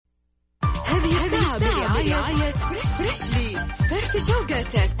برعاية فريشلي فرف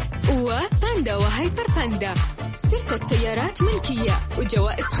شوقاتك وباندا وهايبر باندا 6 سيارات ملكية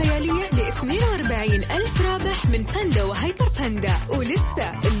وجوائز خيالية ل42 ألف رابح من باندا وهايبر باندا،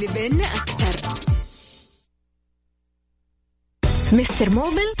 ولسه اللي بيننا أكثر. مستر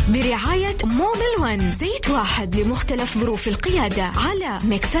موبل برعاية موبل ون، زيت واحد لمختلف ظروف القيادة على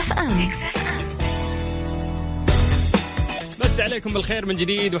ميكس اف ام. بس عليكم بالخير من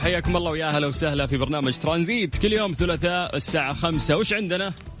جديد وحياكم الله ويا هلا وسهلا في برنامج ترانزيت كل يوم ثلاثاء الساعة 5. وش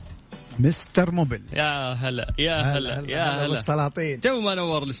عندنا؟ مستر موبل. يا هلا يا هلا يا هلا بالسلاطين. تو ما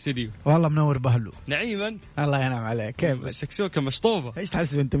نور الاستديو والله منور بهلو نعيما. الله ينعم عليك. كيف سكسوكة مشطوبة؟ ايش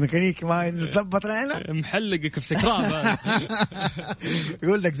تحسب انت ميكانيكي ما نظبط لنا؟ محلقك في سكران.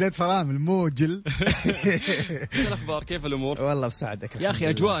 يقول لك زيت فرامل موجل. ايش الاخبار؟ كيف الامور؟ والله بساعدك يا اخي.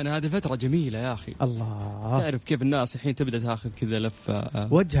 اجواءنا هذه فترة جميلة يا اخي. الله تعرف كيف الناس الحين تبدأ تاخذ كذا لفة.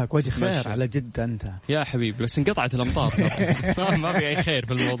 وجهك وجه خير على جد انت يا حبيبي، بس انقطعت الامطار. ما في اي خير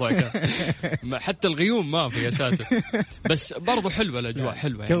في الموضوع كان. حتى الغيوم ما في يا ساتر. بس برضو حلوة الأجواء،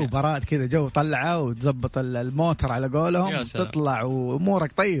 حلوة جو يعني. براد كذا، جو طلعه وتزبط الموتر على قولهم تطلع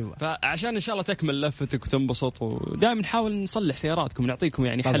وأمورك طيبة. فعشان إن شاء الله تكمل لفتك وتنبسط، ودائما نحاول نصلح سياراتكم، نعطيكم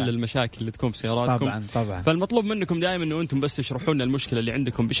يعني طبعًا. حل المشاكل اللي تكون في سياراتكم. طبعا. فالمطلوب منكم دائما إنه أنتم بس تشرحوا لنا المشكلة اللي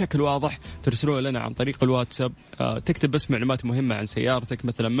عندكم بشكل واضح، ترسلوها لنا عن طريق الواتساب. تكتب بس معلومات مهمة عن سيارتك،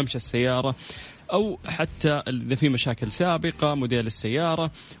 مثلا ممشى السيارة، أو حتى إذا في مشاكل سابقة، موديل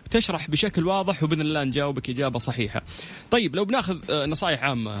السيارة، وتشرح بشكل واضح وبإذن الله نجاوبك إجابة صحيحة. طيب لو بناخذ نصائح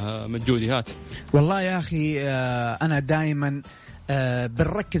عامة مجودي هات. والله يا أخي أنا دائما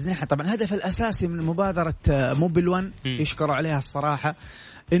بنركز نحن طبعا الهدف الأساسي من مبادرة موبل ون يشكروا عليها الصراحة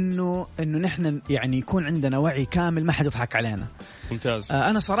إنه نحن يعني يكون عندنا وعي كامل، ما حد يضحك علينا. ممتاز.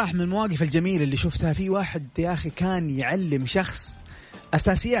 أنا صراحة من المواقف الجميلة اللي شفتها، في واحد يا أخي كان يعلم شخص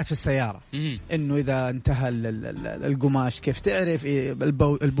أساسيات في السيارة. إنه إذا انتهى القماش كيف تعرف،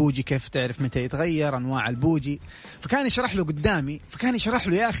 البوجي كيف تعرف متى يتغير، أنواع البوجي. فكان يشرح له قدامي، فكان يشرح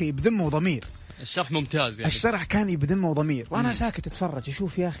له يا أخي بذمة وضمير. الشرح ممتاز يعني. الشرح كان بذمة وضمير، وأنا ساكت أتفرج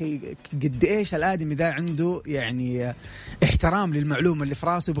أشوف يا أخي قد إيش الآدمي ذا عنده يعني احترام للمعلومة اللي في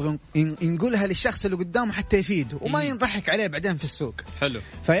راسه، يبغى ينقلها للشخص اللي قدامه حتى يفيده وما ينضحك عليه بعدين في السوق. حلو.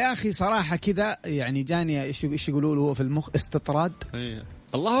 فيا أخي صراحة كذا يعني جاني إيش يقولوا له في المخ استطراد.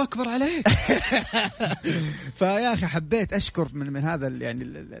 الله أكبر عليك. فيا أخي حبيت أشكر من هذا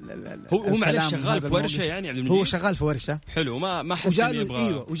يعني هو معلش شغال في ورشة يعني. هو شغال في ورشة. حلو. ما حس إنه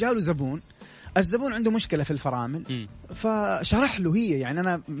يبغى. وجاله زبون، الزبون عنده مشكلة في الفرامل. فشرح له هي يعني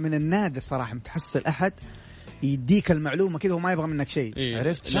أنا من النادر صراحة متحصل أحد يديك المعلومة كذا وما يبغى منك شيء.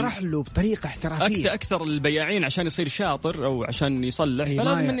 عرفت؟ شرح له بطريقة احترافية. أكثر البياعين عشان يصير شاطر أو عشان يصلح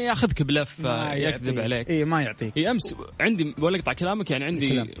فلازم إنه ياخذك بلف يكذب عليك. ما يعطيك. أمس عندي ولا أقطع كلامك يعني عندي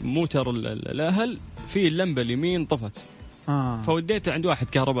سلام. موتر الأهل في اللمبة اليمين طفت. فوديته عند واحد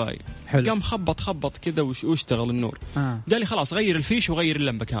كهربائي، قام خبط كذا واشتغل النور. قال لي خلاص غير الفيش وغير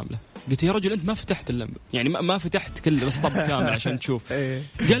اللمبة كاملة. قلت يا رجل أنت ما فتحت اللمبة يعني ما فتحت كل الاسطب كامل عشان تشوف.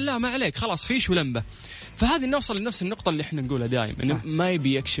 قال لا ما عليك خلاص فيش ولمبة. فهذه نوصل لنفس النقطة اللي احنا نقولها دائما، إنه ما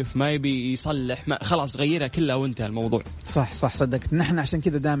يبي يكشف، ما يبي يصلح، خلاص غيرها كلها وانتهى الموضوع. صح صدقت. نحن عشان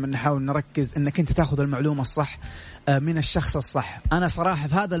كذا دائما نحاول نركز إنك أنت تأخذ المعلومة الصح من الشخص الصح. أنا صراحة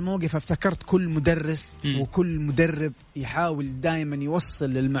في هذا الموقف افتكرت كل مدرس وكل مدرب يحاول دائما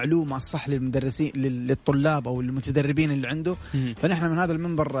يوصل المعلومة الصح للمدرسين للطلاب أو المتدربين اللي عنده. فنحن من هذا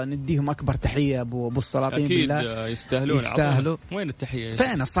المنبر نديهم أكبر تحية أبو السلاطين. أكيد بالله يستاهلون. وين التحية؟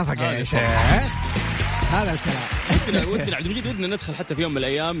 فين الصفقة يا شيخ؟ هذا الكلام. ودنا عبد المجيد ودنا ندخل حتى في يوم من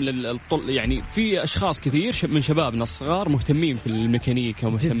الأيام يعني في أشخاص كثير من شبابنا الصغار مهتمين في الميكانيكا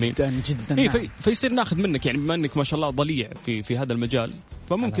ومهتمين جدا. فيصير ناخذ منك يعني بما أنك ما شاء الله ضليع في هذا المجال،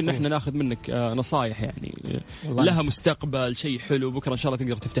 فممكن نحن ناخذ منك نصايح يعني لها مستقبل شيء حلو. بكرة إن شاء الله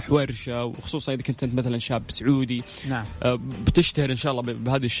تقدر تفتح ورشة، وخصوصا إذا كنت أنت مثلا شاب سعودي. نعم. بتشتهر إن شاء الله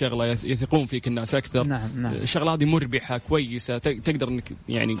بهذه الشغلة، يثقون فيك الناس أكثر. نعم. الشغلة هذه مربحة كويسة، تقدر إنك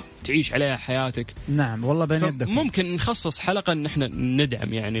يعني تعيش عليها حياتك. نعم والله بين يدك. ممكن نخصص حلقة إن إحنا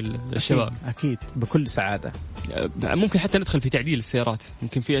ندعم يعني الشباب. أكيد بكل سعادة. ممكن حتى ندخل في تعديل السيارات.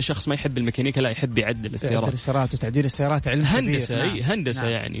 ممكن في شخص ما يحب الميكانيكا، لا يحب يعدل السيارات. وتعديل السيارات علم هندسة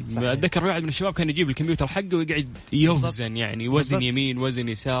يعني. أتذكر واحد من الشباب كان يجيب الكمبيوتر حقه ويقعد يوزن يعني وزن يمين وزن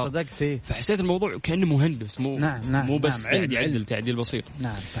يسار. صدقت. فحسيت الموضوع كأنه مهندس مو بس قاعد يعدل تعديل بسيط.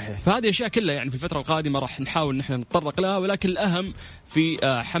 نعم صحيح. فهذه أشياء كلها يعني في الفترة القادمة راح نحاول نحن نتطرق لها، ولكن الأهم في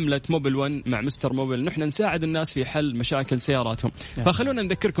حملة موبل ون مع مستر موبل نحن نساعد الناس في حل مشاكل سياراتهم. فخلونا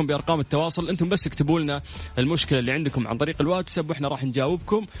نذكركم بأرقام التواصل. أنتم بس اكتبوا لنا المشكلة اللي عندكم عن طريق الواتساب وإحنا راح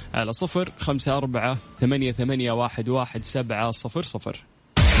نجاوبكم على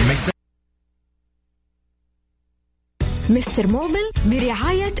 0548811700. مستر موبل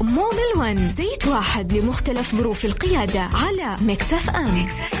برعاية موبل ون، زيت واحد لمختلف ظروف القيادة، على ميكس اف ام.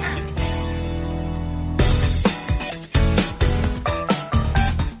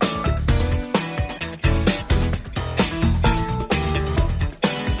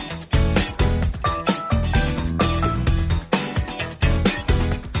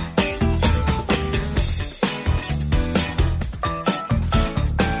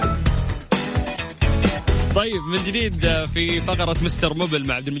 طيب من جديد في فقرة مستر موبل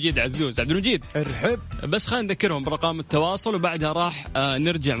مع عبد المجيد عزوز. عبد المجيد ارحب. بس خلينا نذكرهم برقم التواصل وبعدها راح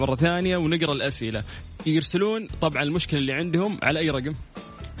نرجع مرة ثانية ونقرأ الأسئلة. يرسلون طبعا المشكلة اللي عندهم على أي رقم؟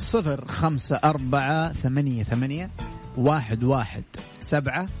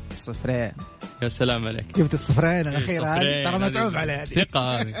 0548811700. يا سلام عليك، جبت الصفرين الأخيرة هذه، ترى متعوب على هذه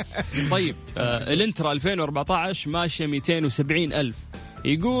ثقة هذه. طيب الانترا 2014 ماشية 270,000.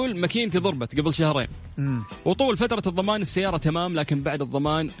 يقول ماكينتي ضربت قبل شهرين وطول فترة الضمان السيارة تمام، لكن بعد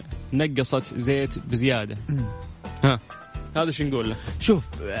الضمان نقصت زيت بزيادة. ها هذا شو نقول له؟ شوف،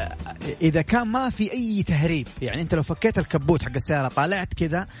 إذا كان ما في أي تهريب، يعني أنت لو فكيت الكبوت حق السيارة طالعت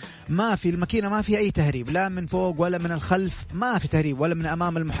كذا، ما في الماكينة ما في أي تهريب، لا من فوق ولا من الخلف ما في تهريب، ولا من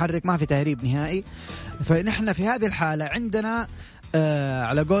أمام المحرك ما في تهريب نهائي. فنحن في هذه الحالة عندنا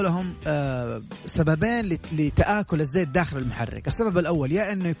على قولهم سببين لتآكل الزيت داخل المحرك. السبب الأول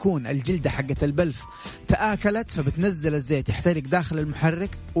يا أنه يكون الجلدة حقة البلف تآكلت فبتنزل الزيت يحترق داخل المحرك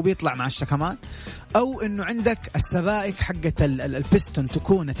وبيطلع مع الشكمان، أو أنه عندك السبائك حقة البستون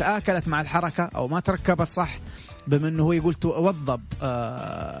تكون تآكلت مع الحركة أو ما تركبت صح، بما أنه هو يقول توضب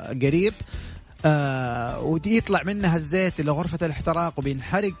قريب ويطلع منها الزيت إلى غرفة الاحتراق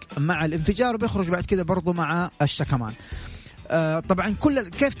وبينحرق مع الانفجار وبيخرج بعد كده برضو مع الشكمان. طبعا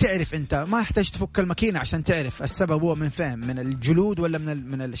كيف تعرف انت؟ ما يحتاج تفك الماكينه عشان تعرف السبب هو من فين، من الجلود ولا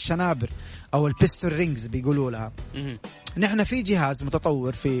من الشنابر او البيستول رينجز بيقولوا لها. نحن في جهاز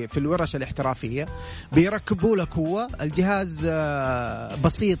متطور في الورش الاحترافيه بيركبوا لك هو الجهاز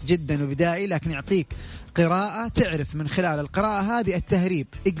بسيط جدا وبدائي، لكن يعطيك قراءة تعرف من خلال القراءة هذه التهريب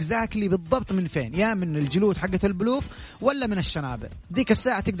اكزاكتلي بالضبط من فين، يا من الجلود حقة البلوف ولا من الشنابر. ديك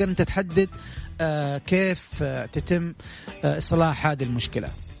الساعة تقدر انت تحدد كيف تتم إصلاح هذه المشكلة.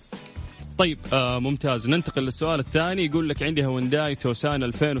 طيب ممتاز. ننتقل للسؤال الثاني. يقول لك عندي هونداي توسان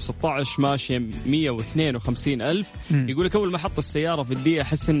 2016 ماشية 152,000. يقول لك أول ما حط السيارة في الدقيقة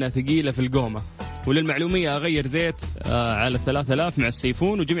أحس إنها ثقيلة في القومة، وللمعلومية أغير زيت على 3000 مع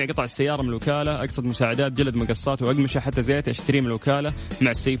السيفون وجميع قطع السيارة من الوكالة، أقصد مساعدات جلد مقصات وأقمشة، حتى زيت أشتريه من الوكالة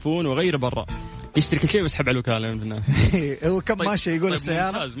مع السيفون وغيره برا. يشتري كل شيء ويسحب على الوكالة. هو كم ماشية يقول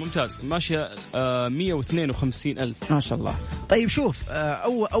السيارة؟ ممتاز ماشية 152,000 ما شاء الله. طيب شوف،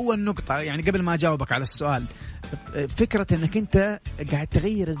 أول نقطة يعني قبل ما أجاوبك على السؤال، فكرة أنك أنت قاعد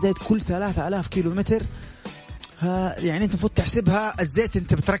تغير الزيت كل 3000 كيلومتر، يعني أنت المفروض تحسبها الزيت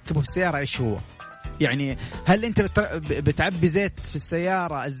أنت بتركبه في السيارة إيش هو. يعني هل أنت بتعبي زيت في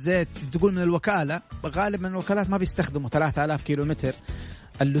السيارة، الزيت تقول من الوكالة، غالبا الوكالات ما بيستخدموا 3000 كيلومتر،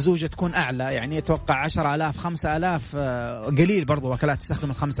 اللزوجة تكون أعلى، يعني يتوقع 10,000 5,000 قليل برضو وكالات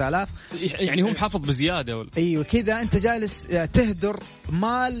تستخدم 5,000، يعني هم حافظ بزيادة أيوة كذا. أنت جالس تهدر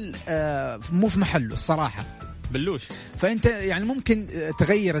مال مو في محله الصراحة بلوش. فأنت يعني ممكن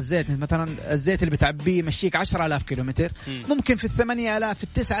تغير الزيت، مثلا الزيت اللي بتعبيه مشيك 10,000 كيلومتر، ممكن في 8,000 في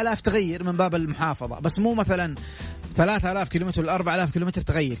 9,000 تغير من باب المحافظة، بس مو مثلا 3,000 كيلومتر ولا 4,000 كيلومتر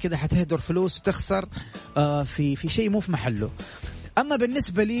تغير كذا، حتهدر فلوس وتخسر في شيء مو في محله. أما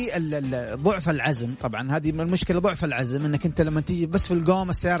بالنسبة لي ضعف العزم، طبعا هذه المشكلة، ضعف العزم، أنك أنت لما تيجي بس في القوم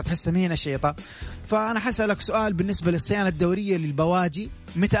السيارة تحسها مهي نشيطة. فأنا حسألك سؤال بالنسبة للصيانة الدورية للبواجي،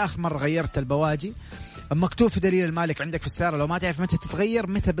 متى آخر مرة غيرت البواجي؟ مكتوب في دليل المالك عندك في السيارة، لو ما تعرف متى تتغير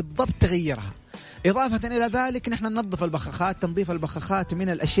متى بالضبط تغيرها. إضافة إلى ذلك نحن ننظف البخاخات. تنظيف البخاخات من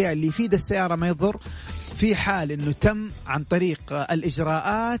الأشياء اللي يفيد السيارة ما يضر، في حال أنه تم عن طريق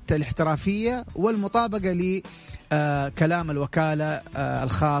الإجراءات الاحترافية والمطابقة لكلام الوكالة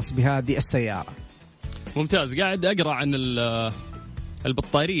الخاص بهذه السيارة. ممتاز. قاعد أقرأ عن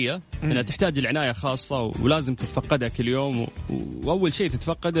البطارية أنها تحتاج العناية خاصة ولازم تتفقدها كل يوم، وأول شيء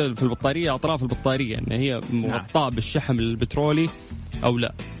تتفقد في البطارية أطراف البطارية أن هي مغطاة بالشحم البترولي أو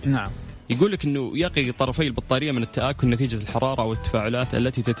لا. نعم. يقول لك أنه يقي طرفي البطارية من التآكل نتيجة الحرارة أو التفاعلات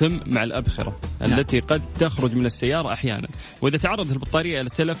التي تتم مع الأبخرة التي قد تخرج من السيارة أحيانا، وإذا تعرضت البطارية إلى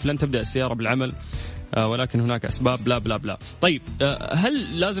التلف لن تبدأ السيارة بالعمل، ولكن هناك أسباب بلا بلا بلا. طيب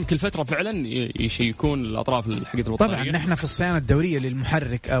هل لازم كل فترة فعلا يكون الأطراف حقت البطارية؟ طبعا نحن في الصيانة الدورية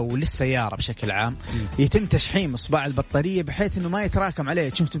للمحرك أو للسيارة بشكل عام يتم تشحيم إصبع البطارية بحيث أنه ما يتراكم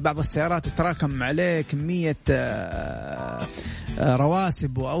عليه. شفت بعض السيارات يتراكم عليه كمية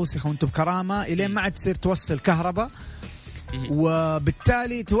رواسب وأوسخة وانتم بكرامة إلين ما عاد تصير توصل كهرباء،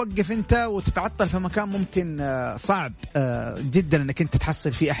 وبالتالي توقف انت وتتعطل في مكان ممكن صعب جدا انك انت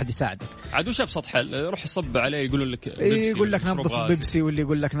تحصل فيه احد يساعدك. عاد وش ابسط حل؟ روح يصب عليه يقولون لك يقول لك نظف بيبسي، واللي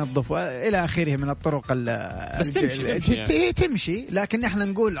يقول لك نظف الى اخره من الطرق بس تمشي تمشي. لكن احنا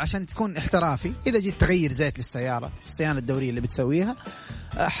نقول عشان تكون احترافي، اذا جيت تغير زيت للسياره، الصيانه الدوريه اللي بتسويها،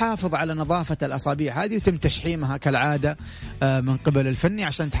 حافظ على نظافة الأصابيع هذه وتم تشحيمها كالعادة من قبل الفني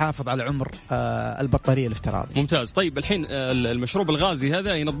عشان تحافظ على عمر البطارية الافتراضي. ممتاز. طيب الحين المشروب الغازي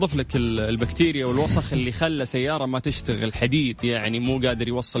هذا ينظف لك البكتيريا والوسخ اللي خلى سيارة ما تشتغل، حديد يعني مو قادر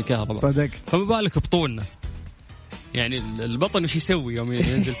يوصل كهرباء. صدق. فما بالك بطولنا، يعني البطن وش يسوي يوم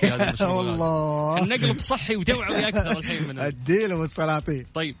ينزل في هذا المشروب؟ والله النقلب صحي وتوعوي أكثر الحين من الديل والسلاطين.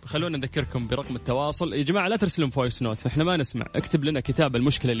 طيب خلونا نذكركم برقم التواصل يا جماعة، لا ترسلون فويس نوت فإحنا ما نسمع. اكتب لنا كتاب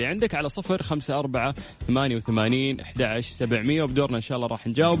المشكلة اللي عندك على 0548811700 وبدورنا إن شاء الله راح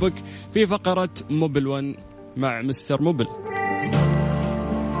نجاوبك في فقرة موبل 1 مع مستر موبل.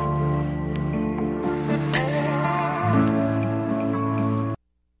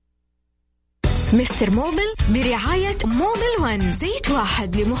 مستر موبل برعاية موبل 1، زيت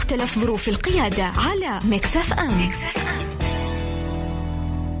واحد لمختلف ظروف القيادة على ميكس اف ام.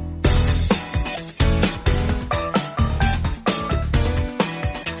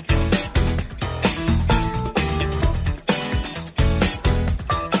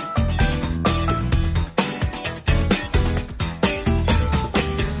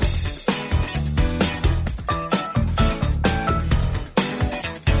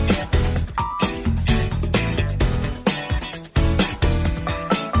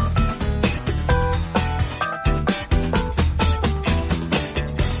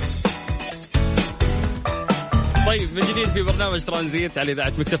 طيب من جديد في برنامج ترانزيت على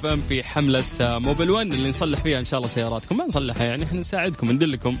إذاعة ميكس اف ام في حملة موبل 1 اللي نصلح فيها إن شاء الله سياراتكم. ما نصلحها يعني، إحنا نساعدكم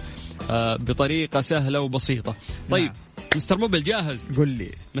ندلكم بطريقة سهلة وبسيطة. طيب نعم. مستر موبل جاهز؟ قل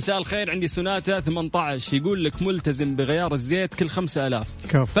لي. مساء الخير، عندي سوناتا 18 يقول لك ملتزم بغيار الزيت كل 5000.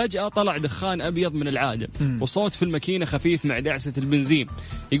 فجأة طلع دخان أبيض من العادة وصوت في الماكينة خفيف مع دعسة البنزين.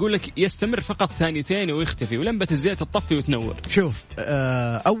 يقول لك يستمر فقط ثانيتين ويختفي ولمبة الزيت تطفي وتنور. شوف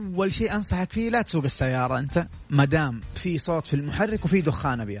أول شيء أنصحك فيه لا تسوق السيارة أنت مدام في صوت في المحرك وفي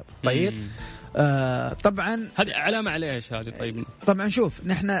دخان أبيض. طيب طبعا هذه علامة على ايش هذه؟ طيب طبعا شوف،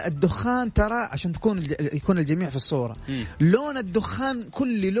 نحن الدخان ترى عشان يكون الجميع في الصورة، لون الدخان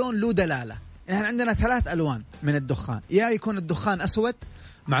كل لون له دلالة. نحن عندنا 3 ألوان من الدخان، يا يكون الدخان أسود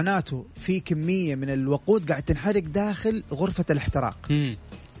معناته في كمية من الوقود قاعد تنحرق داخل غرفة الاحتراق،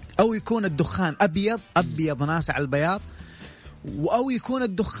 أو يكون الدخان أبيض ناسع البياض، أو يكون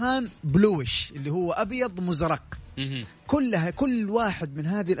الدخان بلوش اللي هو أبيض مزرق. كل واحد من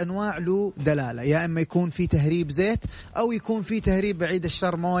هذه الأنواع له دلالة، يا إما يكون في تهريب زيت أو يكون في تهريب بعيد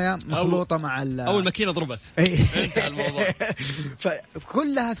الشر موية مخلوطة مع أو الماكينة ضربت. انتهى الموضوع.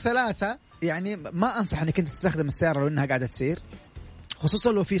 فكلها الثلاثة يعني ما أنصح أنك أنت تستخدم السيارة لو أنها قاعدة تسير،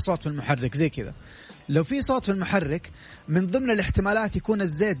 خصوصا لو في صوت في المحرك زي كذا. لو في صوت في المحرك من ضمن الاحتمالات يكون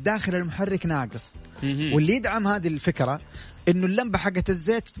الزيت داخل المحرك ناقص، واللي يدعم هذه الفكرة إنه اللمبة حقت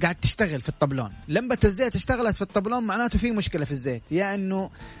الزيت قاعد تشتغل في الطبلون. لمبة الزيت اشتغلت في الطبلون معناته في مشكلة في الزيت، يا إنه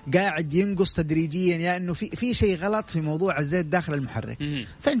قاعد ينقص تدريجيا، يا إنه في شيء غلط في موضوع الزيت داخل المحرك.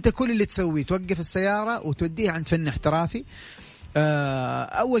 فأنت كل اللي تسويه توقف السيارة وتوديها عند فني احترافي.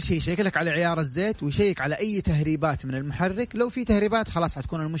 أول شيء يشيك لك على عيار الزيت ويشيك على أي تهريبات من المحرك. لو في تهريبات خلاص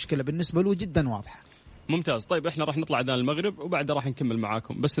هتكون المشكلة بالنسبة له جدا واضحة. ممتاز. طيب احنا راح نطلع اذان المغرب وبعدها راح نكمل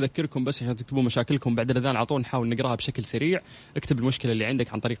معاكم، بس اذكركم بس عشان تكتبوا مشاكلكم بعد الاذان على طول نحاول نقراها بشكل سريع. اكتب المشكله اللي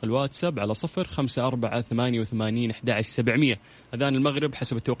عندك عن طريق الواتساب على 0548811700. اذان المغرب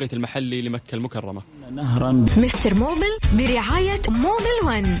حسب التوقيت المحلي لمكة المكرمة. نهرا. مستر موبل برعاية موبل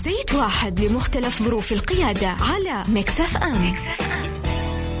 1، زيت واحد لمختلف ظروف القيادة على ميكس اف ام.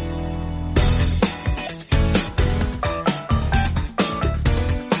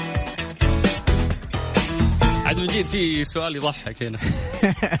 عاد مجيد في سؤال يضحك هنا.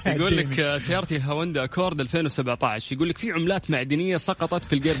 يقول لك سيارتي هوندا أكورد 2017، يقول لك في عملات معدنية سقطت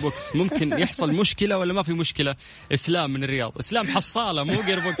في الجير بوكس، ممكن يحصل مشكلة ولا ما في مشكلة؟ إسلام من الرياض. إسلام حصالة مو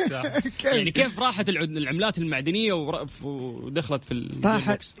جير بوكس. يعني كيف راحت العملات المعدنية ودخلت في الجير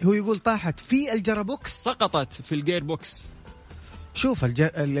بوكس؟ هو يقول طاحت في الجير بوكس، سقطت في الجير بوكس. شوف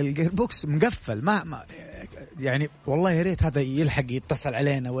الجير بوكس مقفل، ما يعني والله يا ريت هذا يلحق يتصل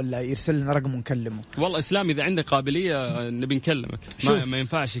علينا ولا يرسل لنا رقم ونكلمه. والله إسلام إذا عندك قابلية نبي نكلمك، ما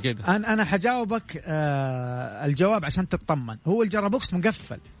ينفعش كده. أنا حجاوبك الجواب عشان تطمن. هو الجير بوكس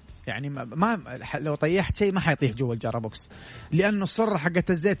مقفل يعني ما لو طيحت شيء ما حيطيح جوا الجرابوكس، لأنه الصرة حقت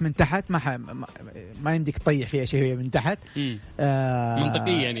الزيت من تحت ما عندك تطيح فيها شيء من تحت.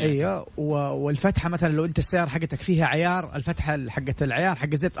 منطقيا يعني. ايوه. والفتحة مثلا لو انت السيارة حقتك فيها عيار، الفتحة حقت العيار حق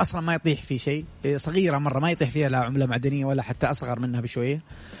الزيت اصلا ما يطيح في شيء، صغيرة مرة ما يطيح فيها لا عملة معدنية ولا حتى اصغر منها بشوية،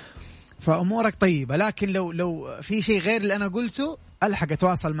 فأمورك طيبة. لكن لو في شيء غير اللي أنا قلته ألحق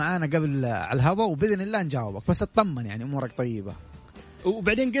أتواصل معانا قبل على الهواء وبإذن الله نجاوبك، بس اطمن يعني أمورك طيبة.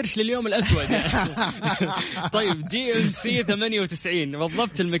 وبعدين قرش لليوم الأسود يعني. طيب GMC 98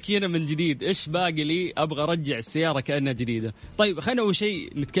 وظفت الماكينة من جديد، إيش باقي لي؟ أبغى أرجع السيارة كأنها جديدة. طيب خلينا أول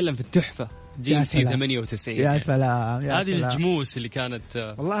شيء نتكلم في التحفة GMC 98. يا سلام يا هذه الجموس اللي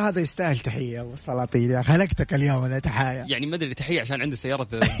كانت والله هذا يستاهل تحية والسلاطين يا خلقتك اليوم. أنا تحية يعني ما أدري تحية عشان عنده سيارة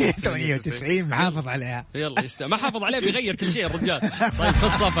 98 محافظ عليها. يلا ما حافظ عليها بيغير كل شيء الرجال. طيب خذ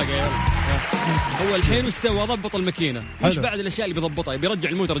صفقة يلا. هو الحين وش سوى؟ ضبط الماكينة. ايش بعد الاشياء اللي بيضبطها؟ بيرجع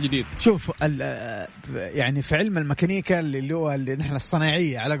الموتر جديد. شوف يعني في علم الميكانيكا اللي نحن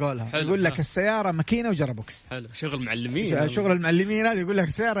الصناعية على قولها يقول لك السيارة ماكينة وجرابوكس. حلو شغل معلمين. شغل المعلمين هذا يقول لك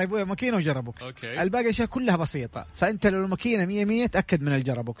السيارة يبغى ماكينة وجرابوكس. الباقي الاشياء كلها بسيطة. فانت لو الماكينة 100 تأكد من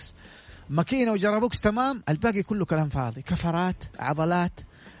الجرابوكس. ماكينة وجرابوكس تمام، الباقي كله كلام فاضي، كفرات، عضلات،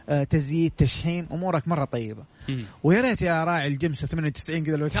 تزييت، تشحيم، امورك مره طيبه. ويا ريت يا راعي الجمسة 98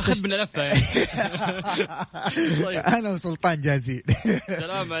 كذا لو تاخذ من لفه يعني. طيب. انا وسلطان جاهزين.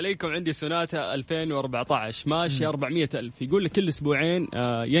 السلام عليكم، عندي سوناتا 2014 ماشي 400,000، يقول لك كل اسبوعين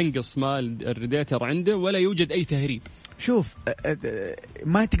ينقص مال الريديتر عنده ولا يوجد اي تهريب. شوف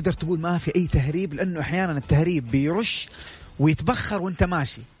ما تقدر تقول ما في اي تهريب، لانه احيانا التهريب بيرش ويتبخر وانت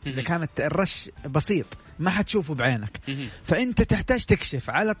ماشي. اذا كانت الرش بسيط ما حتشوفه بعينك، فانت تحتاج تكشف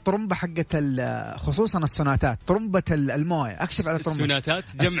على الطرمبه حقت خصوصا السوناتات، طرمبه المويه. اكشف على طرمبه السوناتات،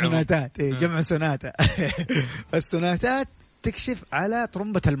 السوناتات جمع سوناتا. السوناتات تكشف على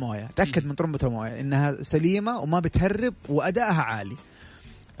طرمبه المويه، تاكد من طرمبه المويه انها سليمه وما بتهرب وادائها عالي.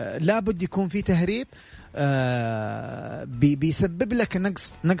 لابد يكون في تهريب بيسبب لك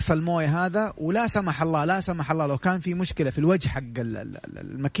نقص المويه هذا. ولا سمح الله لو كان في مشكله في الوجه حق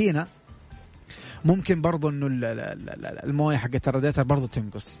الماكينه ممكن برضو انه المويه حقت الراديتر برضو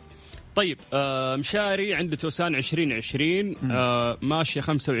تنقص. طيب مشاري عنده توسان 2020 ماشية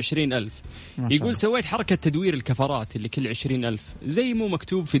 25,000. يقول سويت حركة تدوير الكفرات اللي كل 20,000 زي مو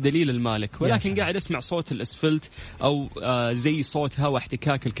مكتوب في دليل المالك، ولكن قاعد اسمع صوت الاسفلت او زي صوت هواء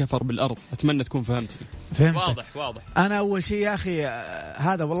احتكاك الكفر بالارض. اتمنى تكون فهمتني. واضح. انا اول شيء يا اخي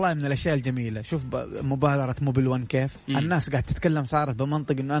هذا والله من الاشياء الجميلة. شوف مبادرة موبل 1 كيف الناس قاعد تتكلم، صارت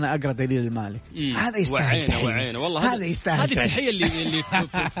بمنطق انه انا اقرا دليل المالك. هذا يستاهل تحية والله. هذا يستاهل هذه التحية اللي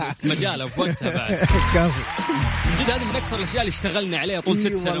في مجاله في وقتها بعد. جد هذه من أكثر الأشياء اللي اشتغلنا عليها طول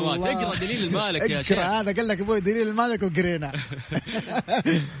 6 سنوات. اقرأ دليل المالك يا شيخ. هذا قال لك ابوي دليل المالك وقرينا.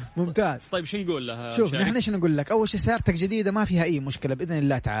 ممتاز. طيب شو نقول لها؟ شوف نحن ايش نقول لك. أول شيء سيارتك جديدة ما فيها أي مشكلة بإذن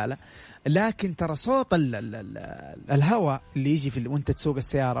الله تعالى، لكن ترى صوت الهواء اللي يجي وانت تسوق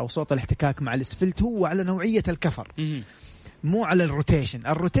السيارة أو صوت الاحتكاك مع الاسفلت هو على نوعية الكفر، مو على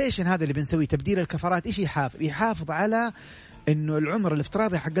الروتيشن هذا اللي بنسويه تبديل الكفرات. ايش يحافظ على انه العمر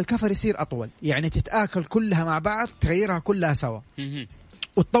الافتراضي حق الكفر يصير اطول، يعني تتآكل كلها مع بعض، تغيرها كلها سوا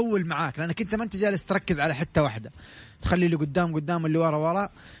وتطول معاك، لانك انت ما انت جالس تركز على حتة واحدة، تخلي اللي قدام اللي ورا.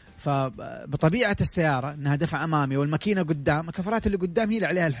 فبطبيعة السيارة انها دفع امامي والماكينة قدام، الكفرات اللي قدام هي اللي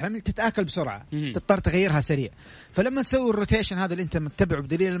عليها الحمل تتآكل بسرعة، تضطر تغيرها سريع. فلما تسوي الروتيشن هذا اللي انت متبعه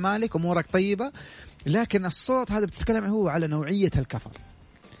بدليل المالك امورك طيبة، لكن الصوت هذا بتتكلم هو على نوعية الكفر.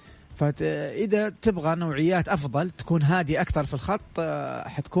 فإذا تبغى نوعيات أفضل تكون هادي أكثر في الخط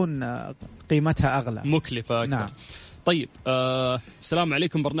حتكون قيمتها أغلى، مكلفة أكثر. نعم. طيب السلام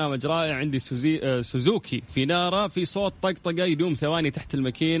عليكم، برنامج رائع. عندي سوزوكي في نارة، في صوت طقطقة يدوم ثواني تحت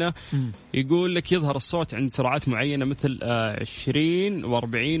الماكينة. يقول لك يظهر الصوت عند سرعات معينة مثل 20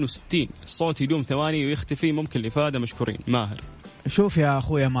 و40 و60، الصوت يدوم ثواني ويختفي. ممكن الإفادة؟ مشكورين. ماهر. شوف يا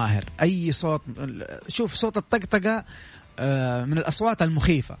أخويا ماهر، أي صوت، شوف صوت الطقطقة من الأصوات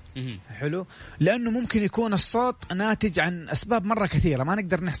المخيفة. حلو، لأنه ممكن يكون الصوت ناتج عن أسباب مرة كثيرة ما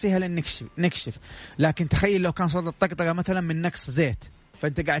نقدر نحصيها لأن نكشف. لكن تخيل لو كان صوت الطقطقة مثلا من نقص زيت،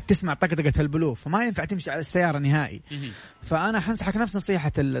 فأنت قاعد تسمع طقطقة البلوف، فما ينفع تمشي على السيارة نهائي. فأنا حنصحك نفس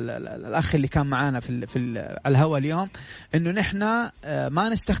نصيحة الأخ اللي كان معانا على الهواء اليوم، إنه نحن ما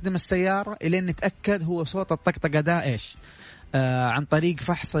نستخدم السيارة إلى نتأكد هو صوت الطقطقة ده إيش، عن طريق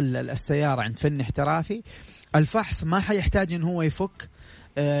فحص السيارة عند فني احترافي. الفحص ما حيحتاج إن هو يفك،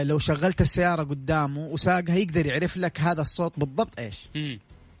 لو شغلت السيارة قدامه وساقها يقدر يعرف لك هذا الصوت بالضبط إيش.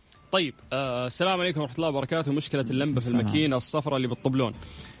 طيب السلام عليكم ورحمة الله وبركاته. مشكلة اللمبة في الماكينة الصفراء اللي بالطبلون.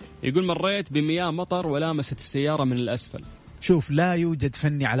 يقول مريت بمياه مطر ولامست السيارة من الأسفل، شوف لا يوجد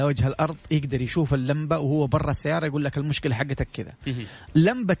فني على وجه الأرض يقدر يشوف اللمبة وهو برا السيارة يقول لك المشكلة حقتك كذا.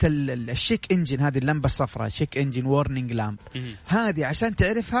 لمبة الشيك انجن، هذه اللمبة الصفراء شيك انجن وورنينج لامب، هذه عشان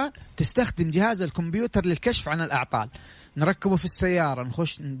تعرفها تستخدم جهاز الكمبيوتر للكشف عن الأعطال. نركبه في السيارة،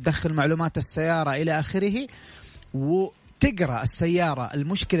 نخش ندخل معلومات السيارة إلى آخره، وتقرأ السيارة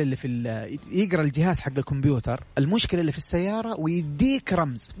المشكلة اللي يقرأ الجهاز حق الكمبيوتر المشكلة اللي في السيارة ويديك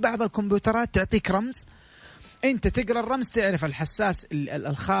رمز. بعض الكمبيوترات تعطيك رمز، انت تقرا الرمز تعرف الحساس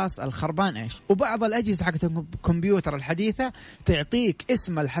الخاص الخربان ايش. وبعض الاجهزه حقت الكمبيوتر الحديثه تعطيك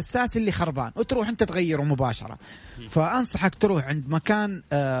اسم الحساس اللي خربان وتروح انت تغيره مباشره. فانصحك تروح عند مكان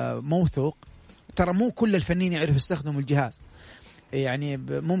موثوق. ترى مو كل الفنيين يعرفوا يستخدموا الجهاز، يعني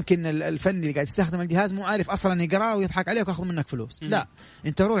ممكن الفني اللي قاعد يستخدم الجهاز مو عارف اصلا يقراه ويضحك عليك وياخذ منك فلوس. لا،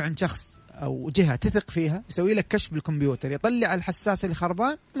 انت روح عند شخص او جهه تثق فيها يسوي لك كشف بالكمبيوتر، يطلع الحساس اللي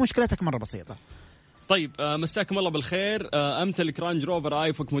خربان، مشكلتك مره بسيطه. طيب مساكم الله بالخير. أمتلك رانج روفر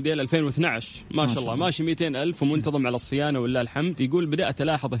آيفوك موديل 2012 ما شاء الله، ماشي 200,000 ومنتظم على الصيانة ولله الحمد. يقول بدأت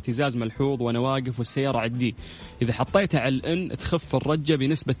ألاحظ اهتزاز ملحوظ وأنا واقف والسيارة عدي، إذا حطيتها على الإن تخف الرجة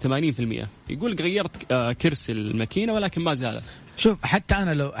بنسبة 80%. يقول غيرت كرسي الماكينة ولكن ما زالت. شوف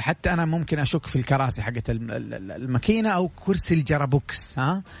حتى أنا ممكن أشك في الكراسي حقت الماكينة أو كرسي الجرابوكس.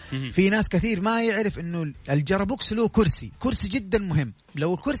 في ناس كثير ما يعرف إنه الجرابوكس له كرسي جدا مهم.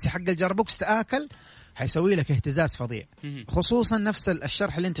 لو الكرسي حق الجرابوكس تآكل حيسوي لك اهتزاز فظيع، خصوصا نفس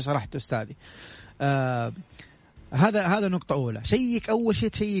الشرح اللي انت شرحته استاذي. هذا نقطة أولى. أول شيء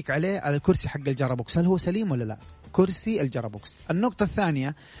تشيك عليه على الكرسي حق الجرابوكس، هل هو سليم ولا لا؟ كرسي الجرابوكس. النقطة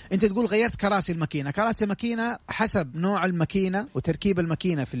الثانية، أنت تقول غيرت كراسي الماكينة. كراسي الماكينة حسب نوع الماكينة وتركيب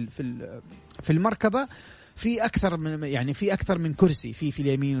الماكينة في المركبة في أكثر من كرسي، في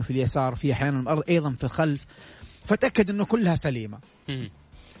اليمين وفي اليسار، في أحيانا أيضا في الخلف، فتأكد إنه كلها سليمة.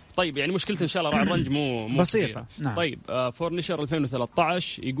 طيب يعني مشكلته إن شاء الله الرنج مو بسيطة. نعم. طيب فورنيشر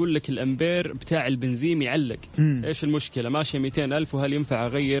 2013 يقول لك الأمبير بتاع البنزين يعلق. إيش المشكلة؟ ماشية 200,000 وهل ينفع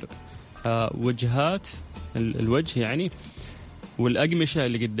أغير وجهات الوجه يعني والأقمشة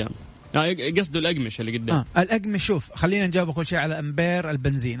اللي قدام؟ قصده الأقمشة اللي قدام. الأقمشة. شوف خلينا نجاوب كل شيء على أمبير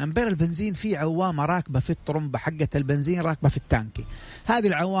البنزين. أمبير البنزين في عوامة راكبة في الطرمبة حقة البنزين راكبة في التانكي. هذه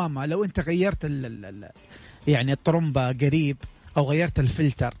العوامة لو أنت غيرت يعني الطرمبة قريب أو غيرت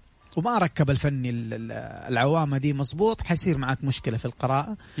الفلتر وما ركب الفني العوامة دي مظبوط، حيصير معك مشكلة في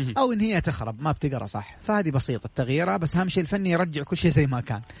القراءة أو إن هي تخرب ما بتقرأ صح. فهذه بسيطة التغييرها، بس أهم شيء الفني يرجع كل شيء زي ما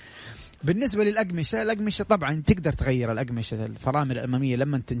كان. بالنسبة للأقمشة طبعا تقدر تغير الأقمشة الفرامل الأمامية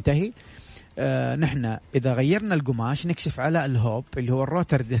لما تنتهي. نحن إذا غيرنا القماش نكشف على الهوب اللي هو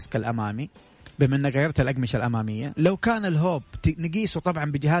الروتر ديسك الأمامي. بما أنك غيرت الأقمشة الأمامية، لو كان الهوب نقيسه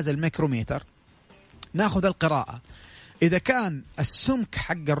طبعا بجهاز الميكروميتر، ناخذ القراءة. إذا كان السمك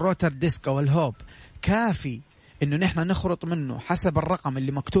حق الروتر ديسك أو الهوب كافي إنه نحن نخرط منه حسب الرقم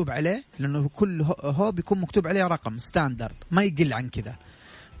اللي مكتوب عليه، لأنه كل هوب يكون مكتوب عليه رقم ستاندرد ما يقل عن كذا.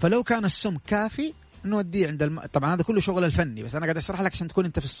 فلو كان السمك كافي نوديه عند طبعا هذا كله شغل الفني، بس أنا قاعد أشرح لك عشان تكون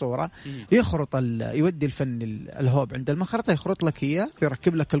أنت في الصورة. يودي الفني الهوب عند المخرطة، يخرط لك إياه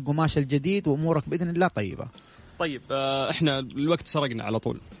ويركب لك القماش الجديد وأمورك بإذن الله طيبة. طيب احنا الوقت سرقنا على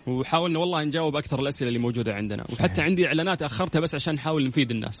طول، وحاولنا والله نجاوب اكثر الاسئله اللي موجوده عندنا، وحتى عندي اعلانات اخرتها بس عشان نحاول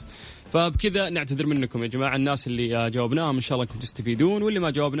نفيد الناس. فبكذا نعتذر منكم يا جماعه، الناس اللي جاوبناهم ان شاء الله انكم تستفيدون، واللي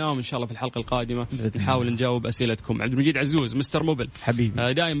ما جاوبناهم ان شاء الله في الحلقه القادمه نحاول نجاوب اسئلتكم. عبد المجيد عزوز مستر موبل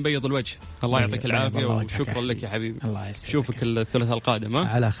حبيبي، دايم بيض الوجه، الله يعطيك العافيه وشكرا لك يا حبيبي. الله يسعدك. اشوفك الثلاثاء القادم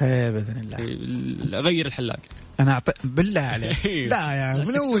على خير باذن الله. غير الحلاق انا بالله عليك. لا يا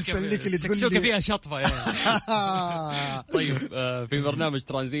من اول سلك اللي تقول لي فيها شطفه يعني. طيب في برنامج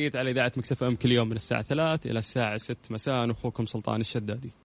ترانزيت على اذاعه مكس اف ام كل يوم من الساعه 3 الى الساعه 6 مساء، اخوكم سلطان الشدادي.